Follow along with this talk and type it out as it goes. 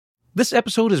This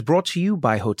episode is brought to you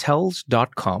by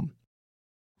Hotels.com.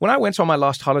 When I went on my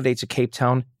last holiday to Cape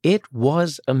Town, it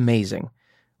was amazing.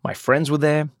 My friends were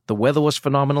there, the weather was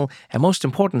phenomenal, and most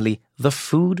importantly, the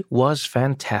food was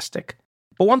fantastic.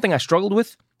 But one thing I struggled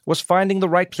with was finding the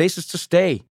right places to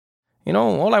stay. You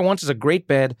know, all I want is a great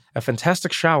bed, a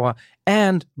fantastic shower,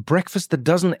 and breakfast that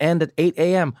doesn't end at 8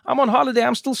 a.m. I'm on holiday,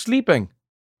 I'm still sleeping.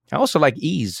 I also like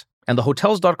ease, and the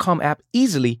Hotels.com app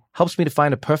easily helps me to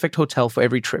find a perfect hotel for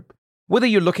every trip. Whether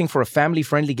you're looking for a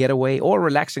family-friendly getaway or a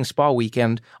relaxing spa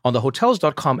weekend, on the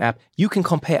Hotels.com app, you can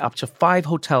compare up to 5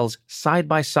 hotels side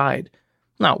by side.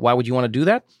 Now, why would you want to do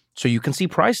that? So you can see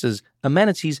prices,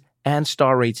 amenities, and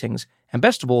star ratings. And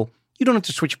best of all, you don't have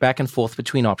to switch back and forth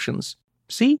between options.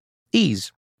 See?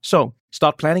 Ease. So,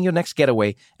 start planning your next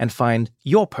getaway and find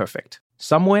your perfect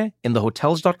somewhere in the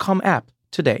Hotels.com app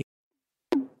today.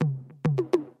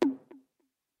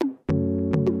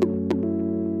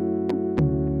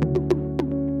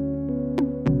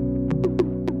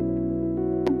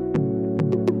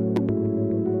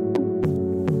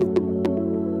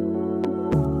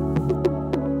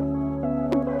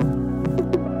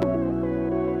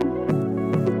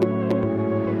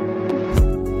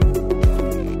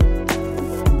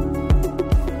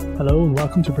 Hello and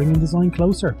welcome to Bringing Design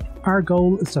Closer. Our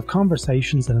goal is to have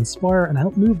conversations that inspire and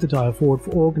help move the dial forward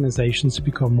for organisations to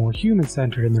become more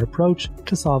human-centred in their approach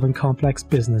to solving complex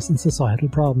business and societal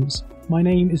problems. My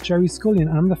name is Jerry Scullion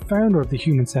and I'm the founder of the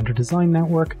Human-Centred Design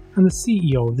Network and the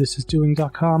CEO of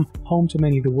ThisIsDoing.com, home to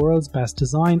many of the world's best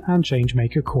design and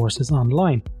changemaker courses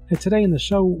online. Now, today in the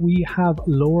show we have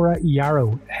Laura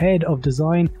Yarrow, Head of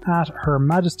Design at Her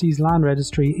Majesty's Land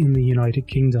Registry in the United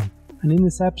Kingdom. And in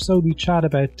this episode we chat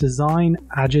about design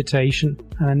agitation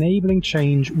and enabling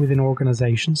change within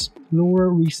organisations. Laura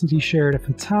recently shared a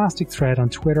fantastic thread on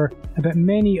Twitter about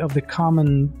many of the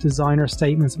common designer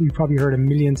statements that we've probably heard a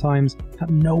million times, that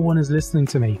no one is listening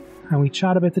to me. And we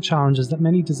chat about the challenges that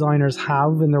many designers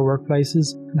have in their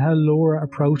workplaces and how Laura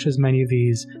approaches many of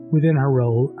these within her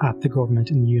role at the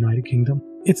government in the United Kingdom.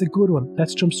 It's a good one.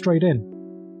 Let's jump straight in.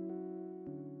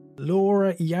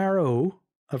 Laura Yarrow,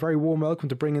 a very warm welcome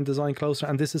to Bringing Design Closer,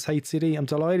 and this is HCD. I'm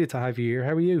delighted to have you here.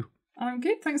 How are you? I'm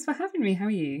good, thanks for having me. How are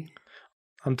you?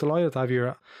 I'm delighted to have you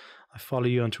here. I follow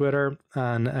you on Twitter,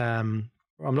 and I'm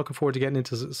looking forward to getting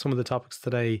into some of the topics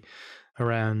today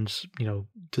around, you know,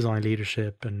 design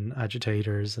leadership and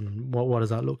agitators and what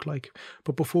does that look like.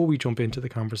 But before we jump into the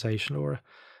conversation, Laura,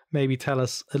 maybe tell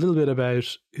us a little bit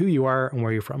about who you are and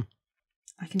where you're from.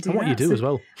 I can do and that. What you do as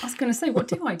well. I was going to say, what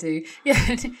do I do? Yeah.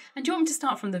 And do you want me to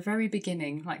start from the very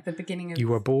beginning, like the beginning of You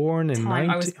were born in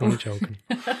 90... I'm joking.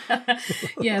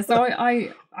 Yeah, so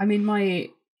I mean,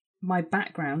 my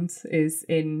background is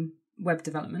in web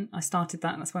development. I started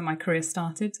that, and that's where my career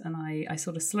started. And I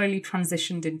sort of slowly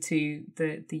transitioned into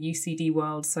the UCD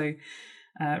world. So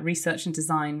research and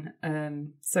design.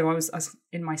 So I was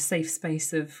in my safe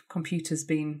space of computers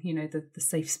being, you know, the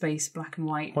safe space, black and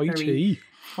white, IT. very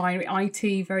binary,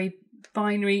 IT, very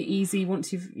binary, easy.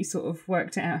 Once you sort of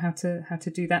worked it out how to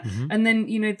do that, and then,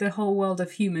 you know, the whole world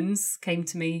of humans came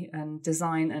to me, and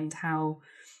design, and how,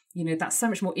 you know, that's so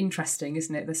much more interesting,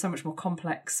 isn't it? There's so much more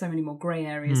complex, so many more grey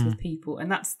areas with people.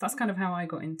 And that's kind of how I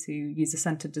got into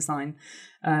user-centred design.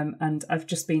 And I've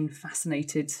just been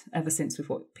fascinated ever since with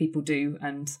what people do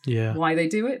and why they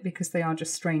do it, because they are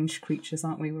just strange creatures,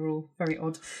 aren't we? We're all very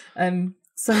odd.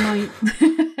 So my...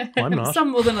 I'm not.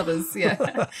 Some more than others,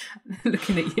 yeah.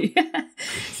 Looking at you.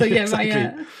 So yeah,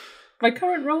 exactly. My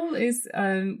current role is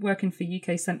working for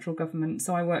UK central government.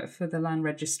 So I work for the Land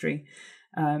Registry.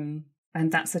 And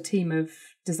that's a team of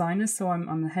designers. So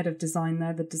I'm the head of design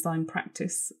there, the design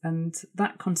practice. And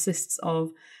that consists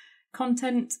of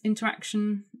content,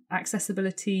 interaction,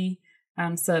 accessibility,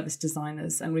 and service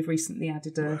designers. And we've recently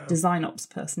added a design ops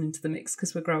person into the mix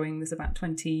because we're growing. There's about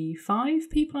 25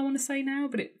 people, I want to say now,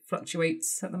 but it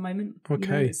fluctuates at the moment. Okay.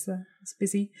 You know, it's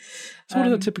busy. So what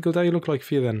does a typical day look like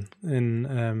for you then in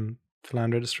the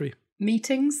Land Registry?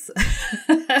 Meetings,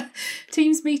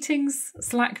 Teams meetings,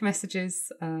 Slack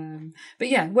messages. But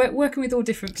yeah, we're working with all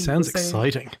different people. Sounds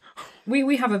exciting.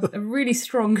 We have a really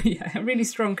strong,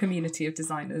 community of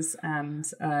designers, and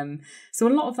so a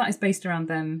lot of that is based around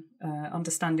them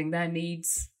understanding their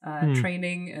needs,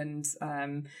 training, and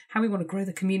how we want to grow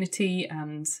the community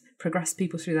and progress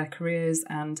people through their careers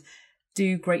and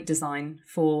do great design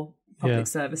for public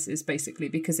services, basically,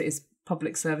 because it is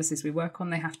public services we work on.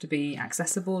 They have to be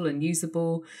accessible and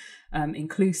usable,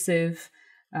 inclusive,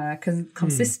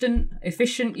 consistent,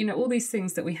 efficient. You know, all these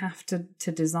things that we have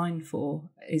to design for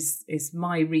is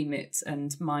my remit,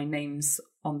 and my name's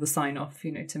on the sign off,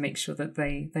 to make sure that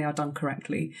they are done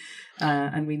correctly,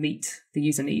 and we meet the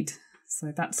user need.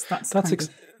 So that's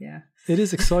yeah. It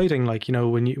is exciting, like,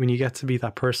 when you get to be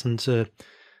that person to,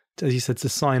 as you said, to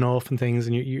sign off and things,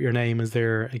 and your name is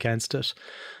there against it.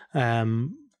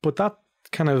 But that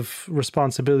kind of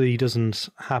responsibility doesn't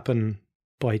happen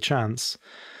by chance.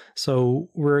 So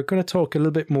we're going to talk a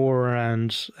little bit more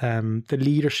around the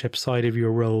leadership side of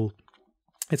your role.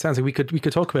 It sounds like we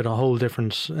could talk about a whole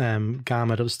different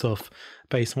gamut of stuff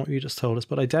based on what you just told us,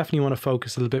 but I definitely want to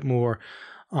focus a little bit more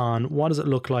on what does it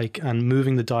look like and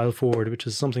moving the dial forward, which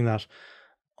is something that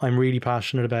I'm really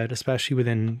passionate about, especially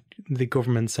within the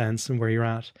government sense and where you're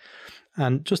at.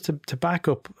 And just to back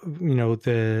up,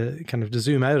 the kind of to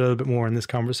zoom out a little bit more in this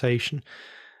conversation,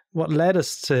 what led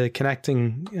us to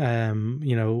connecting,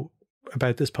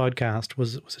 about this podcast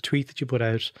was a tweet that you put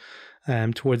out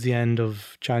towards the end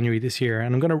of January this year.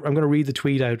 And I'm gonna read the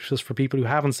tweet out just for people who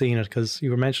haven't seen it, because you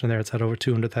were mentioning there it's had over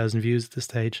 200,000 views at this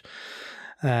stage.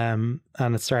 And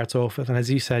it starts off with, and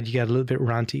as you said, you get a little bit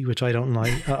ranty, which I don't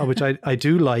like, which I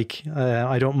do like.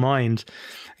 I don't mind.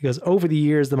 Because over the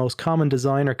years, the most common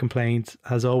designer complaint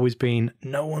has always been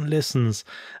no one listens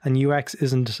and UX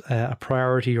isn't a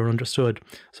priority or understood.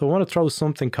 So I want to throw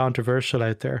something controversial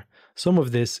out there. Some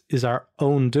of this is our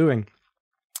own doing.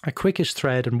 A quickish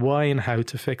thread on why and how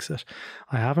to fix it.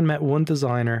 I haven't met one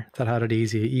designer that had it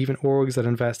easy. Even orgs that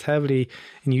invest heavily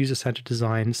in user-centered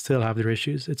design still have their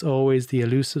issues. It's always the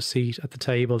elusive seat at the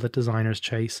table that designers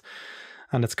chase.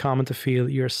 And it's common to feel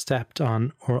you're stepped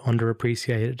on or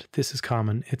underappreciated. This is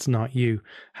common. It's not you.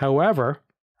 However,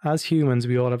 as humans,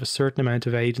 we all have a certain amount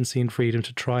of agency and freedom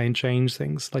to try and change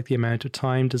things, like the amount of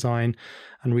time, design,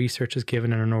 and research is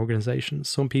given in an organization.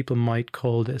 Some people might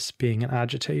call this being an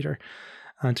agitator.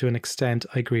 And to an extent,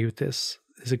 I agree with this,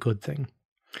 is a good thing.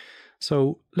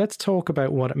 So let's talk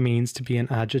about what it means to be an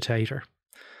agitator.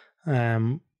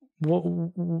 Where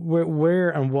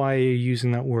and why are you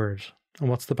using that word? And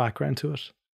what's the background to it?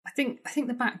 I think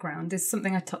the background is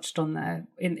something I touched on there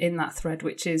in that thread,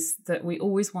 which is that we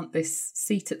always want this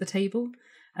seat at the table.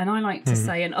 And I like to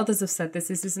say, and others have said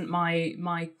this isn't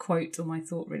my quote or my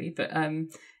thought really, but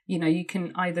you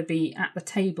can either be at the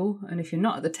table, and if you're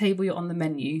not at the table, you're on the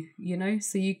menu,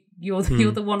 so you're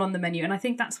the one on the menu. And I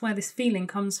think that's where this feeling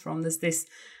comes from. There's this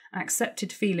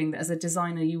accepted feeling that as a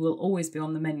designer, you will always be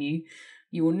on the menu.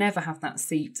 You will never have that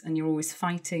seat, and you're always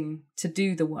fighting to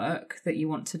do the work that you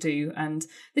want to do. And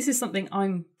this is something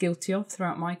I'm guilty of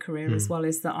throughout my career as well,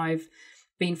 is that I've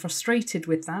been frustrated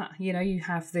with that. You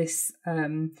have this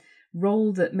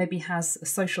role that maybe has a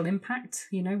social impact.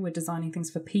 We're designing things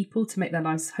for people to make their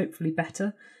lives hopefully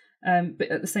better.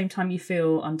 But at the same time, you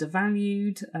feel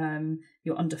undervalued,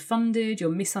 you're underfunded,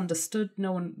 you're misunderstood.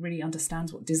 No one really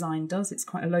understands what design does. It's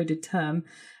quite a loaded term.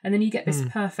 And then you get this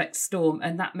perfect storm,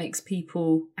 and that makes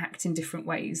people act in different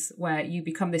ways, where you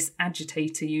become this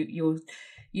agitator.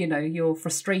 You're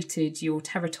frustrated, you're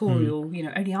territorial,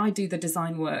 only I do the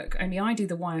design work, only I do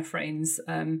the wireframes.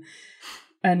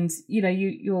 And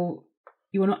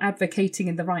you're not advocating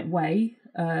in the right way.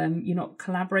 You're not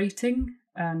collaborating,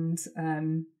 and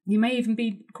you may even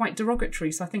be quite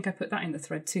derogatory. So I think I put that in the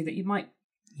thread too, that you might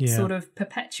sort of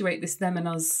perpetuate this them and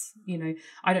us.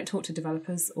 I don't talk to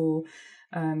developers, or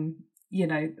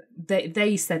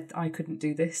they said I couldn't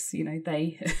do this.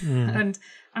 And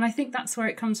I think that's where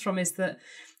it comes from, is that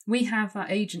we have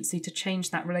that agency to change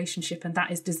that relationship, and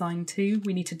that is design too.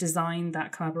 We need to design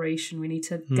that collaboration. We need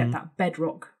to get that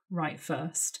bedrock right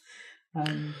first.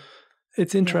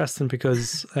 It's interesting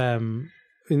because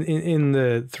in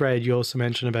the thread you also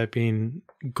mentioned about being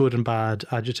good and bad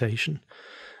agitation.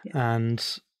 And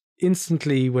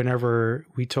instantly, whenever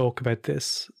we talk about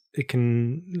this, it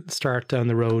can start down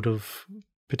the road of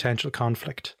potential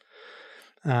conflict.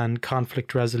 And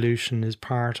conflict resolution is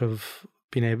part of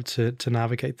being able to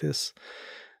navigate this.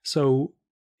 So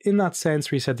in that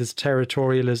sense, we said there's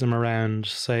territorialism around,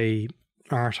 say,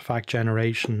 artifact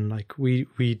generation, like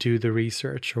we do the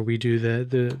research, or we do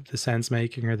the sense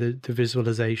making, or the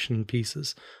visualization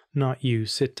pieces, not you,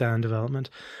 sit down development,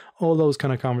 all those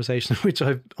kind of conversations which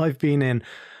I've been in.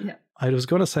 I was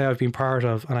going to say I've been part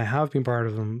of, and I have been part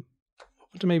of them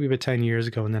to maybe about 10 years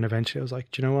ago, and then eventually I was like,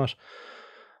 do you know what,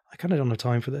 I kind of don't have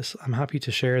time for this. I'm happy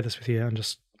to share this with you and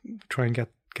just try and get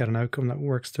an outcome that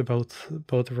works to both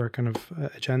of our kind of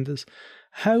agendas.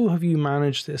 How have you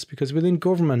managed this? Because within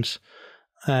government,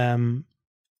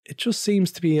 it just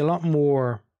seems to be a lot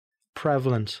more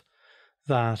prevalent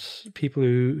that people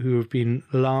who have been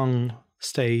long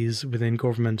stays within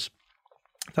government,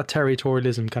 that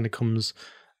territorialism kind of comes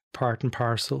part and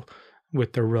parcel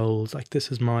with their roles. Like,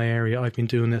 this is my area, I've been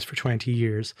doing this for 20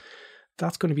 years.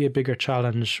 that's going to be a bigger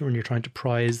challenge when you're trying to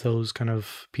prize those kind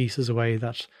of pieces away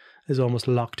that is almost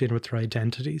locked in with their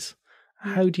identities.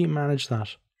 How do you manage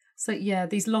that? So yeah,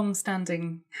 these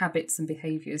long-standing habits and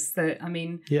behaviours that, I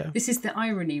mean, this is the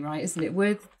irony, right, isn't it?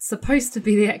 We're supposed to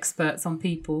be the experts on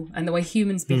people and the way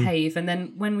humans behave. And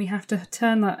then when we have to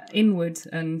turn that inward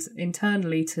and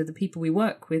internally to the people we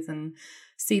work with and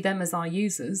see them as our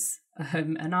users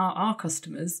and our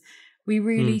customers, we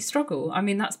really struggle. I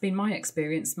mean, that's been my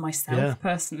experience myself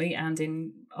personally, and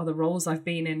in other roles I've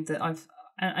been in, that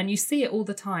and you see it all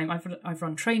the time. I've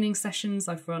run training sessions,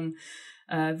 I've run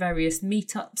various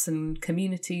meetups and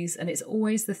communities, and it's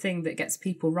always the thing that gets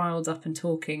people riled up and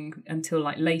talking until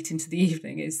like late into the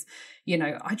evening is,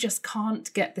 I just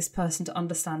can't get this person to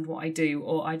understand what I do,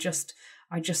 or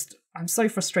I'm so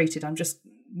frustrated. I'm just,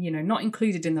 not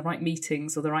included in the right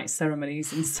meetings or the right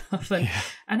ceremonies and stuff. And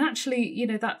and actually,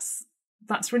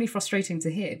 that's really frustrating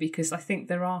to hear, because I think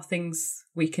there are things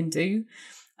we can do.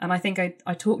 And I think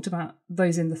I talked about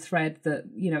those in the thread that,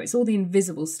 it's all the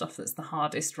invisible stuff that's the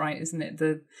hardest, right? Isn't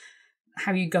it?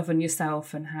 How you govern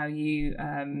yourself and how you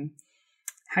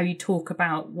talk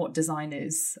about what design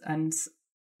is. And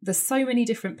there's so many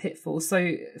different pitfalls.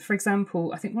 So, for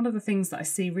example, I think one of the things that I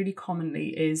see really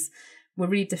commonly is we're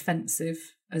really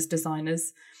defensive as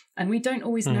designers, and we don't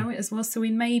always know it as well. So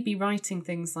we may be writing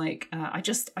things like, I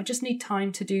just need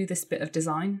time to do this bit of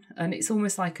design. And it's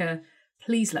almost like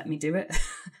please let me do it.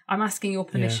 I'm asking your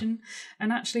permission.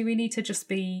 And actually we need to just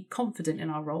be confident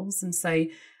in our roles and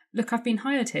say, look, I've been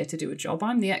hired here to do a job.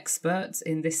 I'm the expert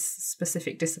in this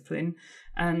specific discipline,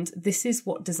 and this is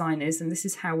what design is, and this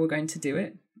is how we're going to do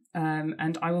it.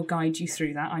 And I will guide you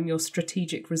through that. I'm your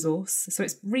strategic resource. So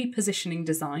it's repositioning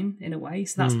design in a way.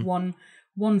 So that's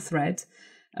one thread.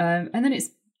 And then it's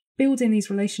building these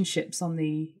relationships on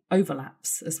the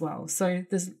overlaps as well. So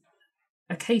there's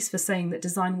a case for saying that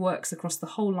design works across the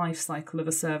whole life cycle of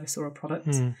a service or a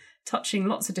product, touching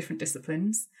lots of different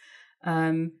disciplines,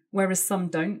 whereas some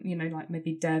don't, like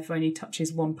maybe dev only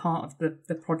touches one part of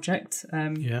the project,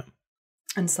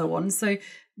 and so on. So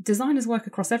designers work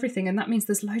across everything, and that means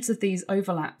there's loads of these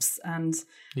overlaps and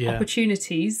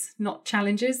opportunities, not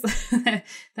challenges. They're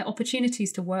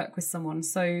opportunities to work with someone.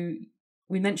 So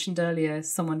we mentioned earlier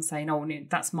someone saying, oh,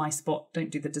 that's my spot, don't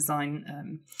do the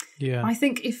design. I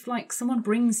think if like someone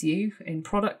brings you in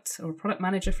product, or a product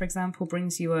manager, for example,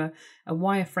 brings you a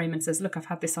wireframe and says, look, I've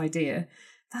had this idea,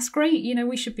 that's great.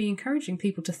 We should be encouraging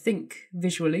people to think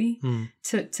visually,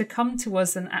 to come to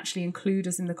us and actually include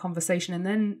us in the conversation, and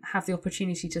then have the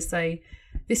opportunity to say,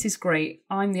 this is great.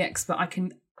 I'm the expert. I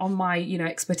can, on my,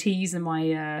 expertise and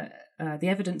my, the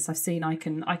evidence I've seen, I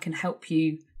can help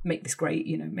you make this great,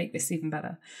 make this even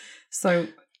better. So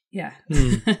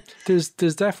there's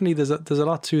definitely there's a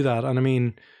lot to that. And I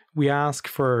mean, we ask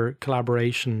for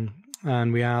collaboration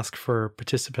and we ask for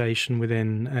participation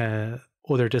within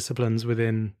other disciplines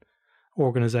within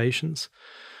organizations,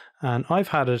 and I've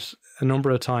had it a number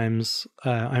of times.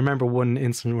 I remember one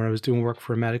incident where I was doing work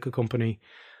for a medical company,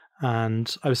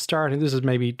 and I was starting, this is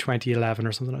maybe 2011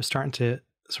 or something, I was starting to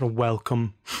sort of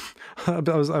welcome. I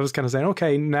was kind of saying,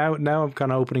 okay, now I'm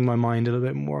kind of opening my mind a little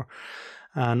bit more.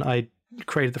 And I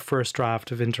created the first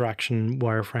draft of interaction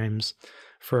wireframes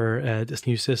for this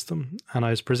new system. And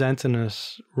I was presenting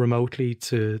it remotely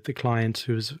to the client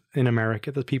who was in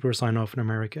America, the people who are signed off in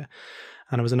America.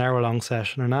 And it was an hour-long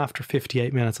session. And after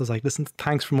 58 minutes, I was like, listen,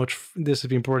 thanks very much. This has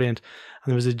been brilliant.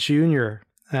 And there was a junior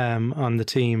on the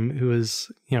team who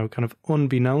was, kind of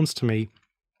unbeknownst to me,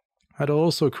 had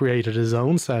also created his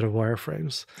own set of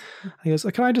wireframes. And he goes,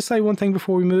 can I just say one thing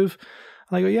before we move?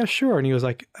 And I go, yeah, sure. And he was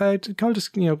like, can I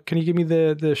just, can you give me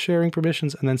the sharing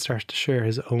permissions? And then started to share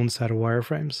his own set of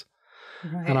wireframes.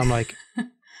 Right. And I'm like,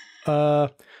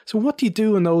 so what do you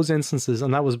do in those instances?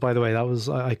 And that was, by the way,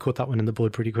 I cut that one in the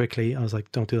bud pretty quickly. I was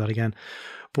like, don't do that again.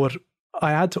 But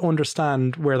I had to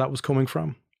understand where that was coming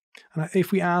from. And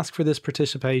if we ask for this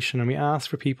participation and we ask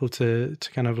for people to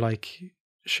kind of like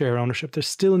share ownership, there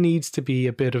still needs to be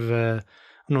a bit of an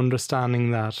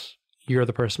understanding that you're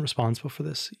the person responsible for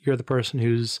this. You're the person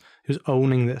who's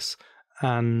owning this.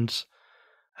 And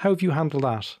how have you handled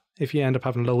that? If you end up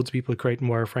having loads of people creating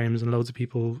wireframes and loads of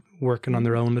people working on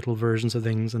their own little versions of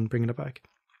things and bringing it back?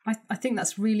 I think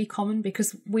that's really common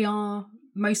because we are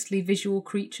mostly visual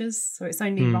creatures. So it's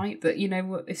only right that,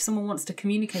 if someone wants to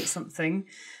communicate something,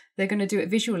 they're going to do it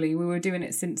visually. We were doing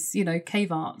it since,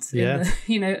 cave art,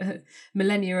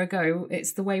 millennia ago.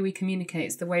 It's the way we communicate.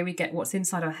 It's the way we get what's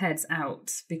inside our heads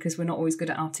out, because we're not always good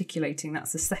at articulating.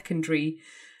 That's a secondary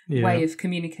way of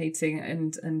communicating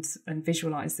and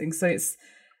visualizing. So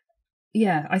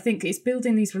yeah, I think it's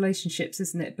building these relationships,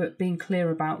 isn't it? But being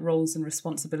clear about roles and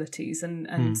responsibilities.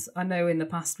 And I know in the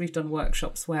past we've done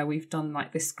workshops where we've done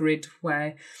like this grid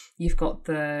where you've got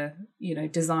the,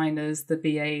 designers, the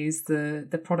BAs,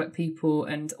 the product people,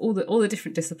 and all the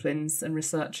different disciplines and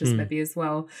researchers maybe as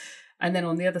well. And then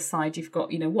on the other side, you've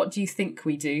got, what do you think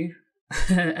we do?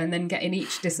 And then getting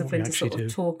each discipline to sort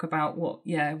of talk about what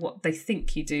they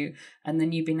think you do, and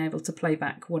then you being able to play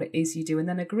back what it is you do, and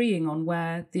then agreeing on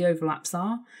where the overlaps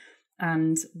are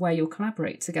and where you'll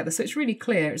collaborate together. So it's really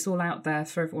clear, it's all out there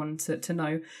for everyone to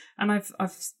know. And I've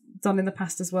done in the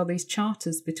past as well these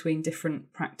charters between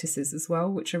different practices as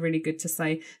well, which are really good to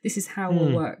say this is how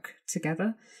we'll work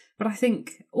together. But I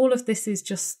think all of this is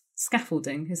just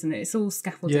scaffolding, isn't it? It's all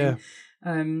scaffolding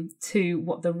to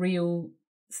what the real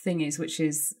thing is, which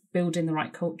is building the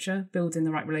right culture, building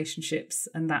the right relationships,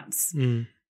 and that's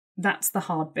the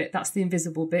hard bit. That's the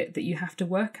invisible bit that you have to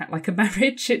work at, like a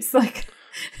marriage. It's like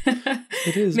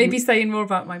it is maybe saying more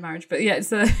about my marriage, but yeah,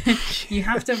 it's you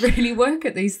have to really work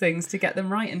at these things to get them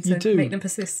right and to make them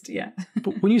persist. Yeah.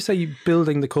 But when you say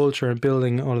building the culture and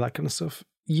building all of that kind of stuff,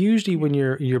 usually when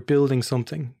you're building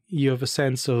something, you have a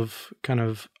sense of kind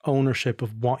of ownership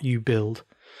of what you build,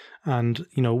 and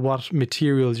what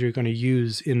materials you're going to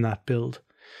use in that build.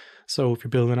 So if you're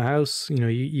building a house,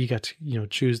 you get to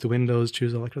choose the windows,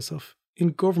 choose all that kind of stuff. In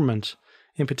government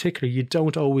in particular, you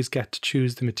don't always get to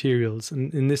choose the materials,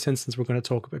 and in this instance we're going to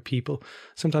talk about people.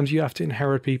 Sometimes you have to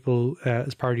inherit people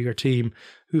as part of your team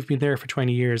who've been there for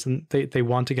 20 years and they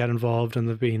want to get involved and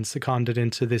they've been seconded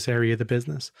into this area of the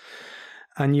business.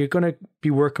 And you're going to be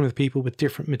working with people with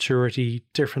different maturity,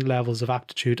 different levels of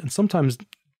aptitude, and sometimes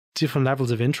different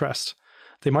levels of interest.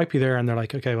 They might be there and they're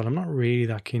like, okay, well, I'm not really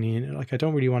that keen in it. Like, I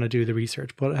don't really want to do the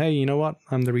research, but hey, you know what?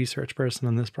 I'm the research person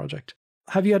on this project.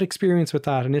 Have you had experience with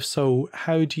that? And if so,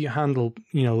 how do you handle,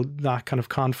 that kind of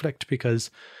conflict?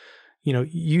 Because,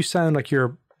 you sound like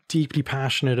you're deeply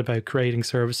passionate about creating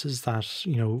services that,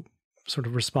 sort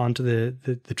of respond to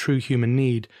the true human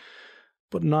need,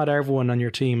 but not everyone on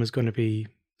your team is going to be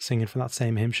singing from that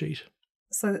same hymn sheet.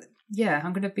 So, yeah,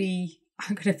 I'm going to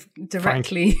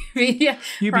directly be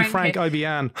you be Frank, I be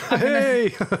Anne.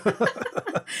 Hey,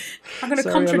 I'm going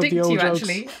to contradict you.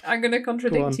 Actually, I'm going to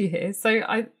contradict you here. So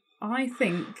I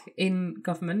think in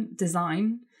government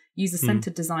design,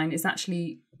 user-centered design is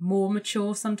actually more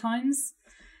mature sometimes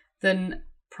than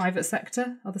private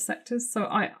sector, other sectors. So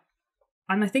I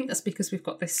think that's because we've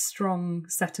got this strong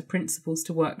set of principles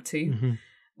to work to. Mm-hmm.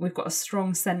 We've got a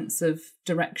strong sense of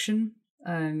direction.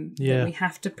 That we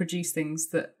have to produce things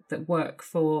that work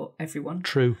for everyone.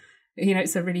 True.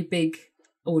 It's a really big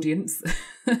audience.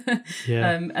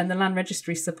 And the Land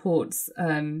Registry supports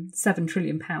 £7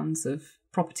 trillion of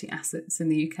property assets in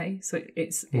the UK. So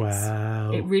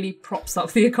it really props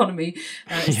up the economy.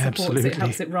 It supports it,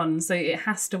 helps it run. So it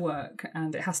has to work,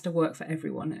 and it has to work for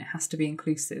everyone, and it has to be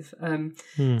inclusive.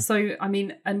 So I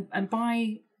mean, and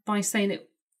by saying it,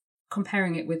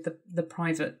 comparing it with the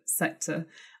private sector,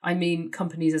 I mean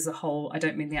companies as a whole. I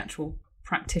don't mean the actual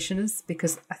practitioners,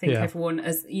 because I think everyone,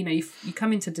 as if you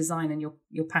come into design and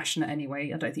you're passionate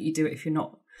anyway. I don't think you do it if you're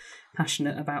not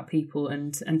passionate about people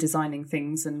and designing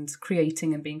things and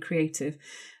creating and being creative.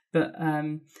 But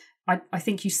I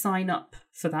think you sign up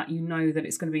for that. That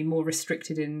it's going to be more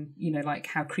restricted in like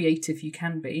how creative you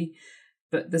can be,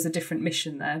 but there's a different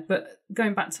mission there. But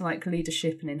going back to like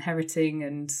leadership and inheriting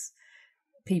and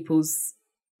people's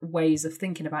ways of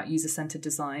thinking about user-centered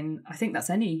design, I think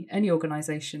that's any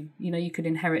organisation. You could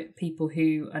inherit people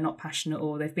who are not passionate,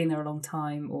 or they've been there a long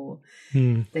time, or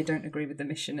they don't agree with the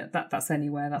mission. That's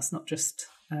anywhere. That's not just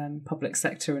public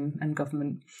sector and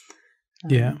government.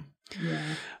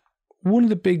 One of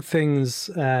the big things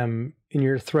in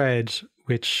your thread,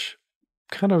 which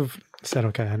kind of said,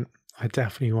 okay, I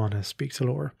definitely want to speak to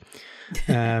Laura,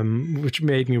 which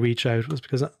made me reach out, was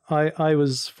because I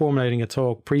was formulating a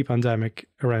talk pre-pandemic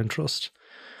around trust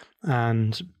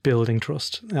and building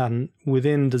trust. And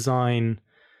within design,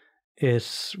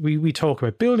 we talk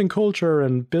about building culture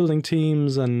and building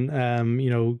teams and,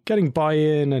 getting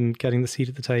buy-in and getting the seat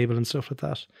at the table and stuff like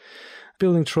that.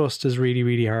 Building trust is really,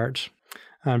 really hard.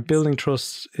 And building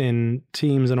trust in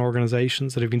teams and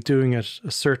organizations that have been doing it a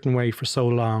certain way for so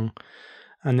long.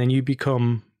 And then you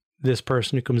become this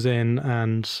person who comes in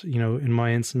and, in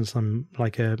my instance, I'm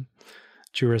like a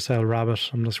Duracell rabbit.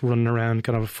 I'm just running around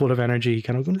kind of full of energy,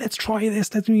 kind of going, let's try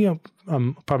this.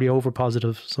 I'm probably over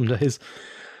positive some days.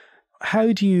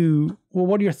 What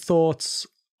are your thoughts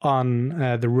on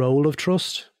the role of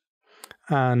trust?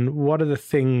 And what are the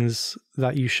things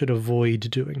that you should avoid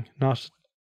doing?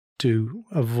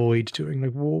 Avoid doing?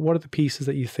 Like, what are the pieces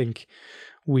that you think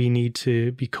we need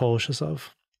to be cautious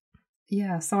of?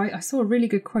 Yeah, so I saw a really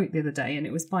good quote the other day, and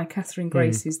it was by Catherine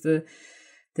Grace, who's the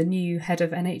new head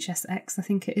of NHSX, I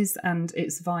think it is, and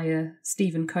it's via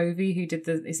Stephen Covey, who did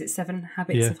is it 7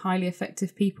 Habits of Highly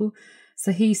Effective People?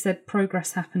 So he said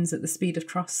progress happens at the speed of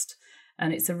trust,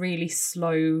 and it's a really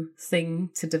slow thing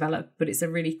to develop, but it's a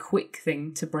really quick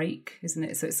thing to break, isn't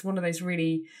it? So it's one of those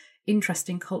really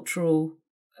interesting cultural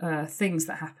things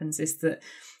that happens, is that,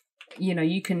 you know,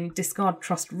 you can discard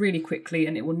trust really quickly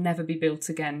and it will never be built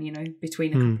again, you know,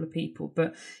 between a couple of people.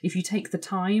 But if you take the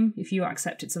time, if you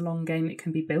accept it's a long game, it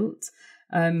can be built.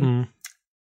 The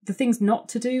things not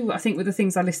to do, I think, were the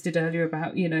things I listed earlier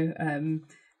about, you know,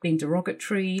 being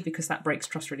derogatory, because that breaks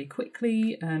trust really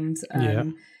quickly, and,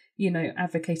 you know,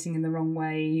 advocating in the wrong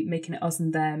way, making it us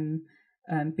and them,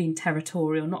 being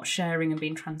territorial, not sharing and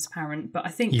being transparent. But I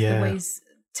think the ways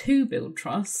to build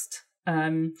trust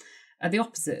are the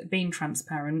opposite, being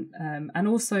transparent, and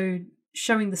also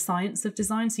showing the science of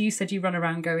design. So you said you run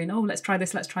around going, oh, let's try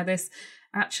this.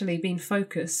 Actually being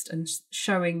focused and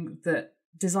showing that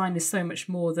design is so much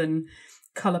more than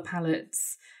colour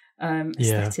palettes,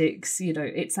 aesthetics. You know,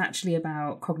 it's actually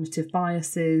about cognitive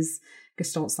biases,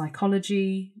 Gestalt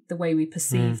psychology, the way we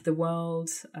perceive the world,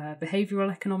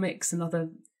 behavioural economics, and other,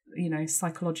 you know,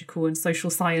 psychological and social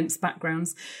science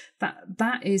backgrounds.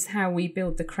 That is how we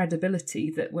build the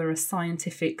credibility that we're a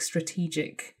scientific,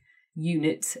 strategic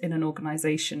unit in an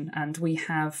organisation, and we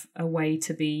have a way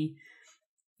to be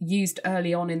used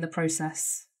early on in the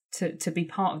process to be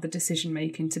part of the decision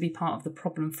making, to be part of the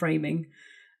problem framing,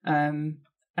 and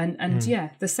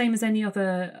the same as any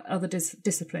other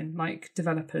discipline, like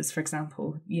developers, for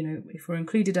example. You know, if we're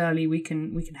included early, we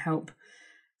can help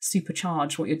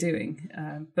supercharge what you're doing,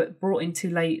 but brought in too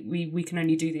late, we can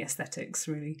only do the aesthetics,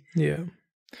 really.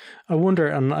 I wonder,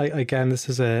 and again, this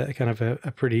is a kind of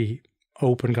a pretty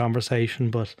open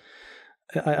conversation, but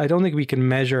I don't think we can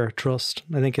measure trust.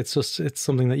 I think it's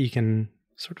something that you can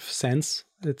sort of sense.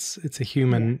 It's a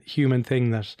human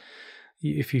thing, that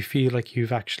if you feel like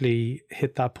you've actually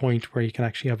hit that point where you can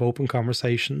actually have open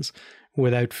conversations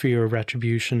without fear of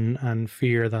retribution and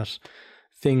fear that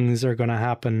things are going to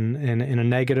happen in a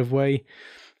negative way.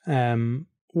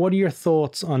 What are your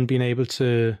thoughts on being able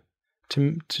to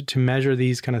measure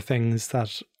these kind of things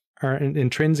that are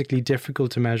intrinsically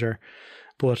difficult to measure?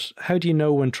 But how do you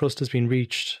know when trust has been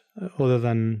reached, other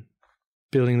than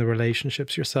building the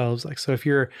relationships yourselves? Like, so if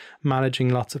you're managing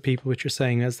lots of people, which you're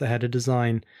saying as the head of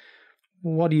design,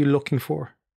 what are you looking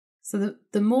for? So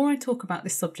the more I talk about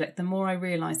this subject, the more I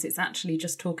realise it's actually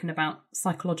just talking about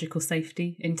psychological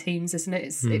safety in teams, isn't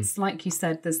it? It's like you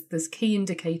said, there's key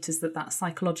indicators that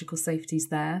psychological safety is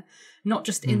there, not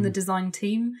just in the design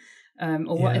team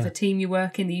or whatever team you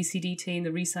work in, the UCD team,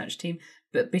 the research team,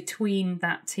 but between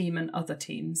that team and other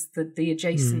teams, the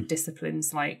adjacent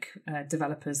disciplines like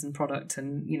developers and product,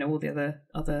 and, you know, all the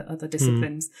other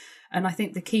disciplines. And I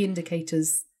think the key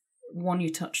indicators, one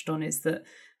you touched on, is that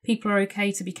people are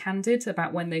okay to be candid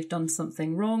about when they've done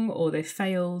something wrong, or they've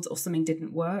failed, or something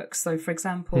didn't work. So, for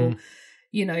example,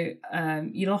 you know,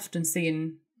 you'll often see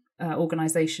in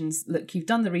organisations, look, you've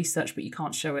done the research, but you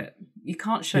can't show it. You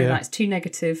can't show that, it's too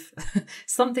negative.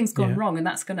 Something's gone wrong, and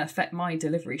that's going to affect my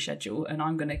delivery schedule, and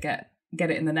I'm going to get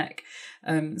it in the neck.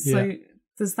 So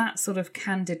there's that sort of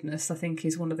candidness, I think,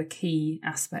 is one of the key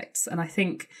aspects. And I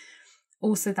think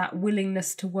also that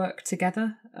willingness to work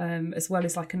together, as well,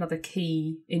 is like another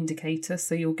key indicator.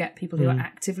 So you'll get people who are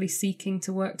actively seeking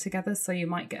to work together. So you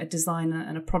might get a designer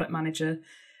and a product manager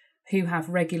who have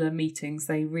regular meetings.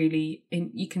 They really,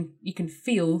 you can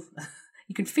feel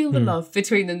the love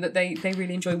between them, that they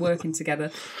really enjoy working together,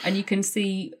 and you can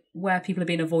see where people are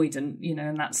being avoidant, you know,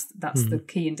 and that's the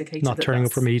key indicator. Not turning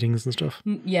up for meetings and stuff.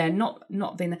 Yeah,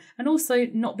 not being, and also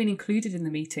not being included in the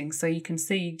meeting. So you can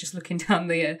see, just looking down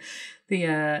the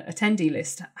attendee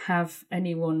list, has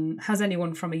anyone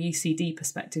from a UCD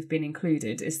perspective been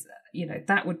included? Is, you know,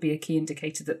 that would be a key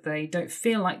indicator that they don't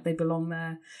feel like they belong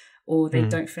there, or they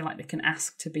don't feel like they can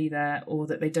ask to be there, or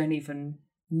that they don't even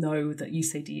know that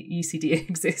UCD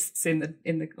exists in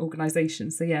the organisation.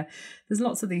 So yeah, there's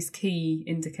lots of these key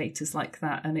indicators like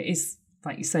that, and it is,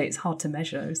 like you say, it's hard to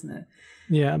measure, isn't it?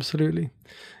 Yeah, absolutely.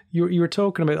 You were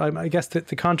talking about, I guess, the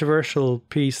controversial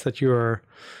piece that you're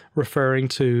referring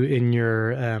to in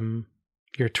your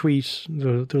tweet.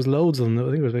 There was loads of them. I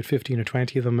think it was about 15 or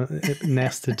 20 of them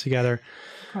nested together.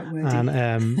 Quite wordy.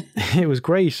 And it was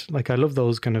great. Like, I love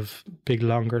those kind of big,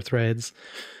 longer threads.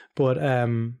 But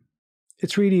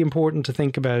it's really important to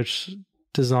think about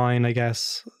design, I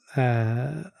guess,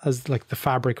 as like the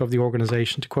fabric of the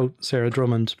organization, to quote Sarah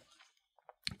Drummond,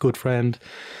 good friend.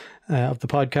 of the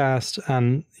podcast,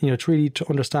 and it's really to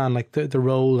understand like the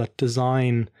role that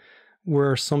design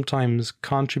we're sometimes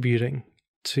contributing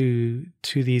to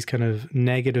these kind of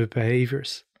negative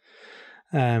behaviors.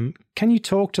 Can you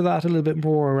talk to that a little bit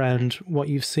more around what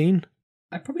you've seen?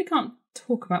 I probably can't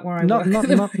talk about where I not,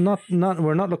 work. Not.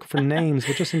 We're not looking for names,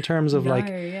 but just in terms of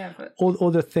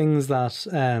other things that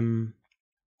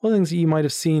other things that you might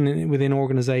have seen within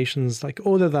organizations, like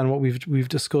other than what we've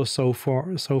discussed so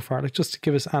far, like just to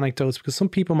give us anecdotes, because some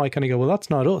people might kind of go, well, that's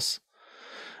not us.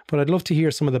 But I'd love to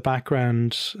hear some of the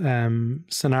background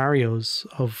scenarios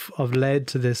of led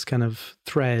to this kind of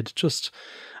thread.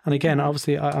 And again,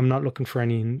 obviously, I'm not looking for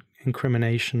any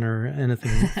incrimination or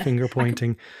anything, finger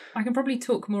pointing. I can probably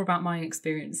talk more about my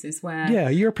experiences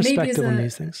where... your perspective on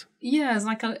these things. Yeah, as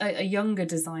like a younger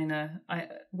designer,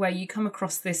 where you come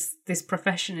across this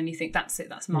profession and you think, that's it,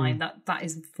 that's mine, that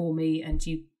is for me, and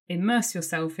you immerse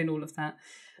yourself in all of that.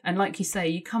 And like you say,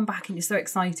 you come back and you're so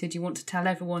excited, you want to tell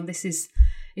everyone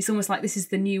it's almost like this is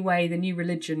the new way, the new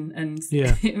religion, and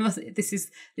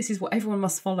this is what everyone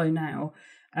must follow now.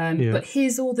 But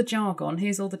here's all the jargon,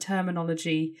 here's all the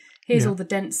terminology, here's all the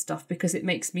dense stuff, because it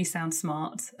makes me sound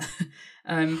smart.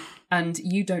 And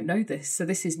you don't know this, so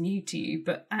this is new to you.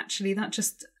 But actually that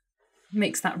just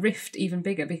makes that rift even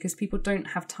bigger, because people don't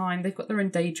have time, they've got their own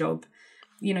day job.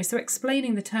 So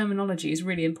explaining the terminology is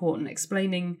really important.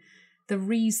 Explaining the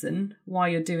reason why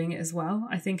you're doing it as well,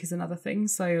 I think, is another thing.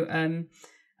 So, and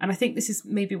I think this is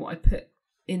maybe what I put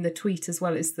in the tweet as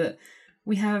well, is that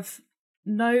we don't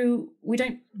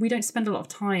spend a lot of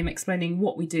time explaining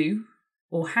what we do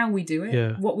or how we do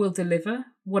it, what we'll deliver,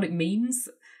 what it means,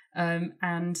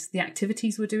 and the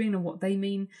activities we're doing and what they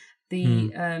mean,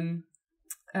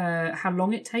 how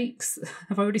long it takes.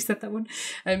 Have I already said that one?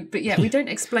 But yeah, we don't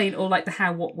explain all like the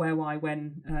how, what, where, why,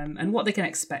 when, and what they can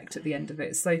expect at the end of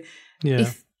it. So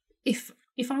if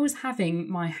I was having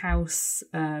my house,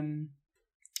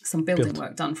 some building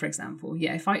work done, for example,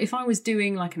 if I was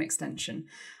doing like an extension,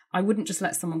 I wouldn't just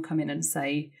let someone come in and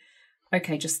say,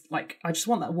 okay, I just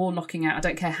want that wall knocking out. I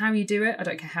don't care how you do it. I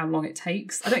don't care how long it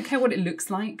takes. I don't care what it looks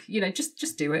like.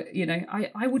 Just do it.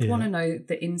 I would want to know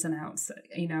the ins and outs,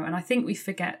 and I think we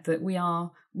forget that we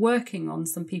are working on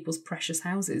some people's precious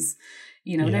houses,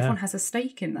 and everyone has a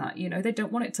stake in that. They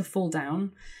don't want it to fall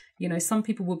down. Some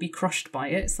people will be crushed by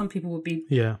it. Some people will be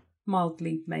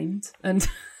mildly maimed. And,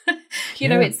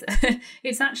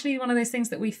 it's actually one of those things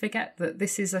that we forget, that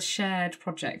this is a shared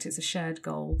project. It's a shared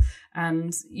goal.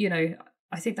 And,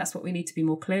 I think that's what we need to be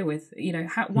more clear with.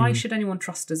 Why should anyone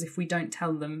trust us if we don't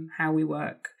tell them how we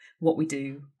work, what we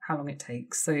do, how long it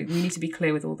takes? So we need to be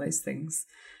clear with all those things.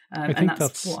 And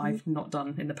that's what I've not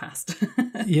done in the past.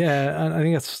 Yeah, and I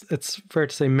think it's fair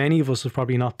to say many of us have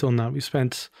probably not done that. We've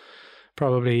spent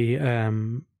probably...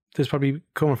 there's probably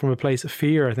coming from a place of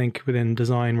fear, I think, within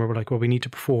design, where we're like, well, we need to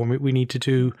perform, we need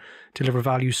to deliver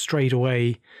value straight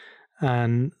away.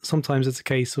 And sometimes it's a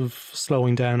case of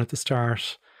slowing down at the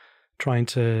start, trying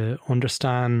to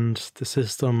understand the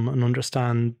system and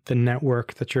understand the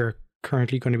network that you're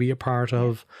currently going to be a part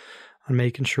of, and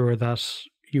making sure that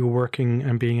you're working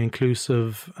and being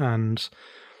inclusive and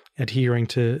adhering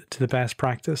to the best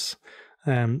practice.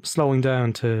 Slowing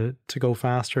down to go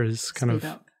faster is kind of...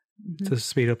 to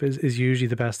speed up is usually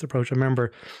the best approach. I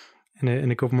remember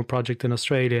in a government project in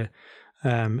Australia,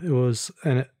 it was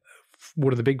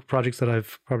one of the big projects that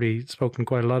I've probably spoken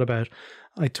quite a lot about.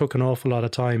 I took an awful lot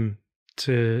of time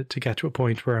to get to a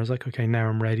point where I was like, okay, now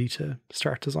I'm ready to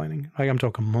start designing. Like, I'm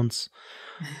talking months,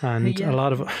 and a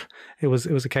lot of it was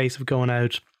a case of going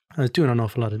out. I was doing an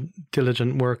awful lot of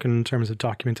diligent work in terms of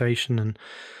documentation and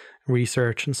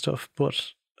research and stuff,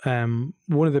 but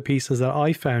one of the pieces that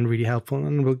I found really helpful,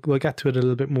 and we'll get to it a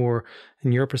little bit more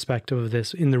in your perspective of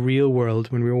this, in the real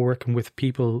world when we were working with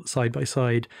people side by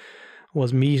side,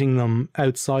 was meeting them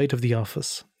outside of the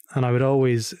office. And I would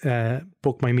always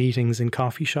book my meetings in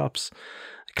coffee shops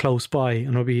close by,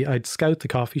 and I'd scout the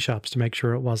coffee shops to make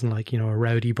sure it wasn't like, a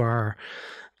rowdy bar,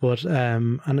 but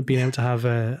and being able to have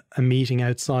a meeting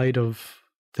outside of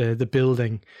the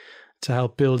building to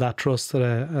help build that trust at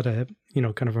a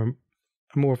kind of a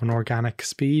more of an organic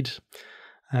speed,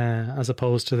 as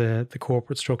opposed to the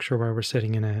corporate structure where we're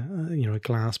sitting in a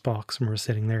glass box and we're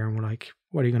sitting there and we're like,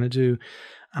 what are you going to do?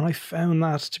 And I found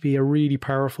that to be a really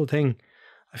powerful thing.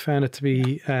 I found it to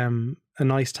be a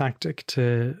nice tactic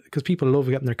because people love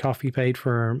getting their coffee paid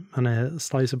for and a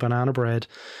slice of banana bread.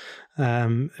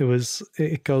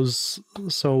 It goes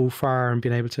so far in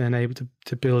being able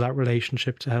to build that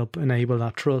relationship to help enable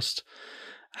that trust.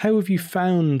 How have you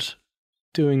found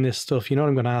doing this stuff? You know what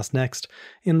I'm going to ask next.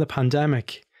 In the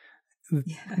pandemic,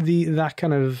 that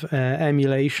kind of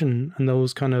emulation and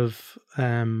those kind of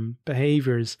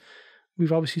behaviors,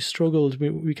 we've obviously struggled.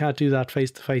 We can't do that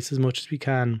face to face as much as we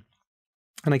can.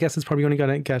 And I guess it's probably only going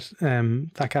to get,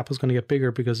 that gap is going to get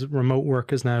bigger because remote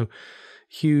work is now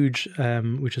huge,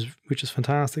 which is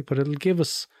fantastic, but it'll give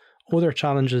us other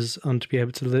challenges and to be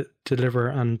able to deliver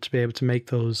and to be able to make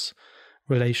those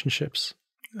relationships.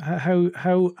 How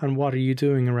and what are you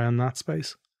doing around that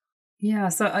space? Yeah,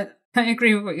 so I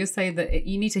agree with what you're saying, that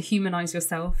you need to humanize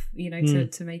yourself,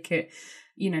 to make it,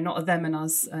 not a them and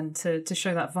us, and to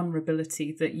show that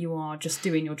vulnerability that you are just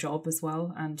doing your job as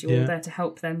well, and you're there to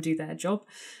help them do their job.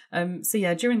 So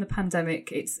yeah, during the pandemic,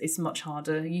 it's much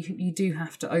harder. You do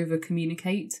have to over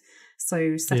communicate.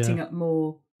 So setting up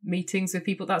more meetings with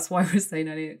people. That's why I was saying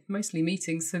earlier, mostly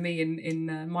meetings for me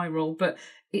in my role, but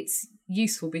it's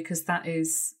useful because that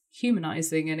is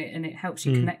humanizing, and it helps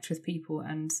you connect with people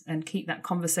and keep that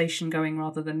conversation going,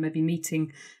 rather than maybe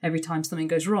meeting every time something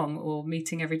goes wrong, or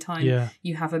meeting every time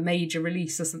you have a major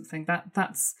release or something.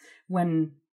 That's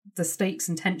when the stakes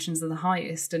and tensions are the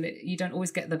highest, and you don't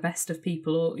always get the best of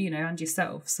people, or and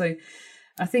yourself. So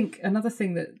I think another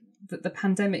thing that the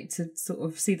pandemic, to sort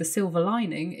of see the silver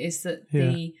lining, is that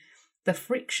the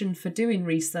friction for doing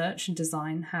research and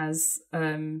design has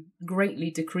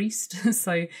greatly decreased.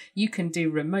 So you can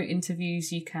do remote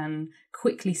interviews, you can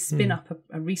quickly spin up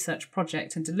a research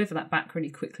project and deliver that back really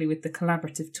quickly with the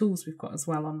collaborative tools we've got as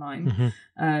well online.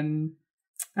 And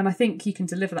I think you can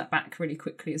deliver that back really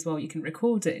quickly as well. You can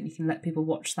record it and you can let people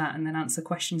watch that and then answer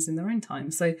questions in their own time.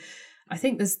 So I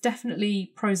think there's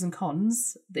definitely pros and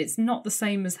cons. It's not the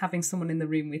same as having someone in the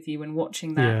room with you and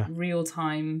watching that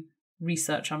real-time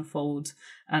research unfold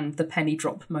and the penny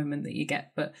drop moment that you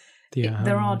get, but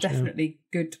there are definitely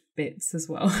good bits as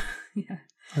well.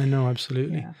 I know,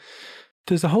 absolutely.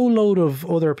 There's a whole load of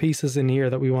other pieces in here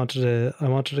that I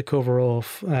wanted to cover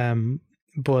off,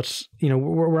 but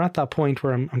we're at that point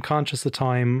where I'm conscious of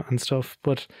time and stuff.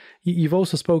 But you've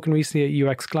also spoken recently at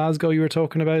UX Glasgow, you were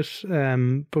talking about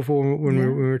before when we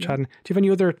were chatting. Do you have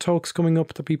any other talks coming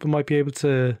up that people might be able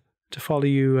to follow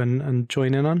you and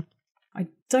join in on? I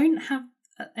don't have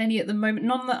any at the moment,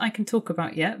 none that I can talk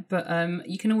about yet, but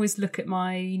you can always look at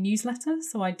my newsletter.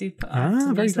 So I do put out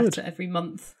a newsletter every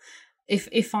month.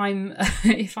 If I'm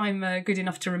good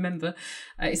enough to remember,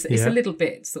 it's a little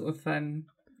bit sort of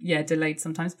delayed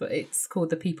sometimes, but it's called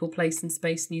the People, Place and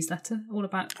Space newsletter, all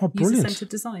about user-centered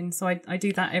design. So I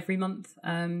do that every month.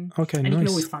 And you can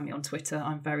always find me on Twitter.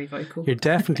 I'm very vocal. You're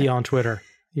definitely on Twitter.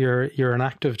 You're an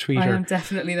active tweeter. I am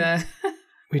definitely there.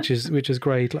 which is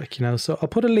great, so I'll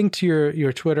put a link to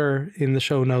your Twitter in the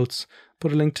show notes,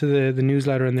 put a link to the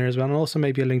newsletter in there as well, and also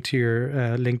maybe a link to your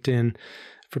LinkedIn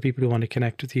for people who want to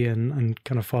connect with you and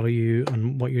kind of follow you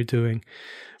and what you're doing.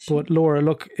 But Laura,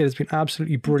 look, it has been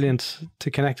absolutely brilliant to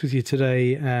connect with you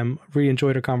today. Really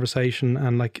enjoyed our conversation,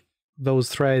 and those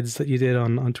threads that you did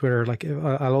on Twitter,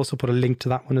 I'll also put a link to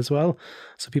that one as well,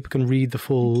 so people can read the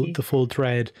full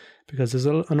thread, because there's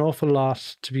an awful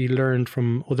lot to be learned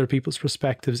from other people's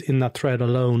perspectives in that thread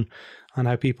alone, and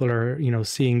how people are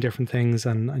seeing different things,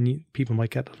 and people might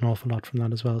get an awful lot from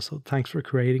that as well. So thanks for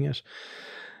creating it.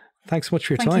 Thanks so much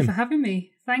for your time. Thank you for having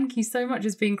me. Thank you so much.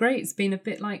 It's been great. It's been a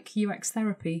bit like UX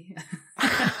therapy.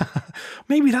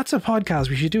 Maybe that's a podcast.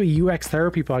 We should do a UX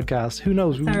therapy podcast. Who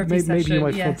knows? Maybe you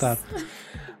might put that.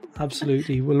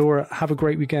 Absolutely. Well, Laura, have a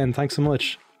great weekend. Thanks so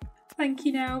much. Thank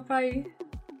you now. Bye.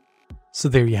 So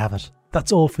there you have it.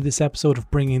 That's all for this episode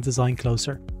of Bringing Design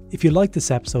Closer. If you like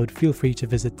this episode, feel free to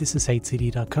visit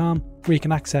thisishcd.com, where you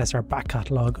can access our back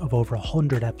catalogue of over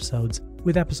 100 episodes,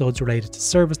 with episodes related to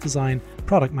service design,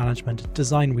 product management,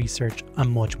 design research, and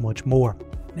much, much more.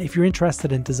 Now, if you're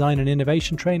interested in design and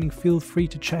innovation training, feel free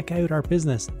to check out our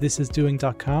business,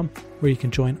 thisisdoing.com, where you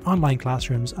can join online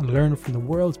classrooms and learn from the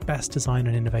world's best design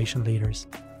and innovation leaders.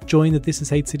 Join the This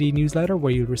Is HCD newsletter,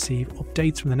 where you'll receive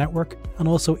updates from the network, and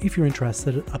also, if you're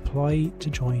interested, apply to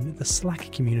join the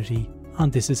Slack community on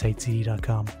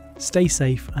thisishcd.com. Stay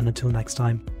safe, and until next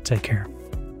time, take care.